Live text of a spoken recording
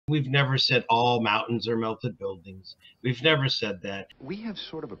We've never said all mountains are melted buildings. We've never said that. We have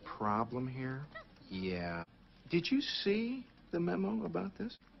sort of a problem here. Yeah. Did you see the memo about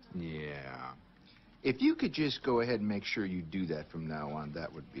this? Yeah. If you could just go ahead and make sure you do that from now on,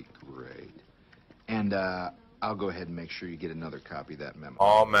 that would be great. And I'll go ahead and make sure you get another copy of that memo.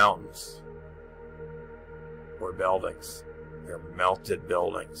 All mountains were buildings. They're melted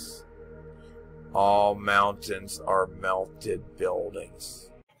buildings. All mountains are melted buildings.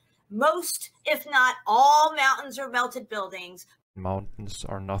 Most, if not all, mountains are melted buildings. Mountains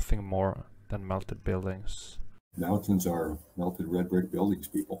are nothing more than melted buildings. Mountains are melted red brick buildings,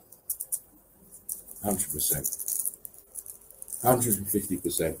 people. 100%.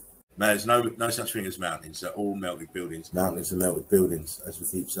 150%. No, there's no such thing as mountains. They're all melted buildings. Mountains are melted buildings, as we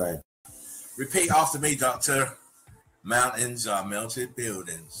keep saying. Repeat after me, Doctor. Mountains are melted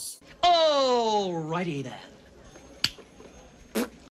buildings. Alrighty then.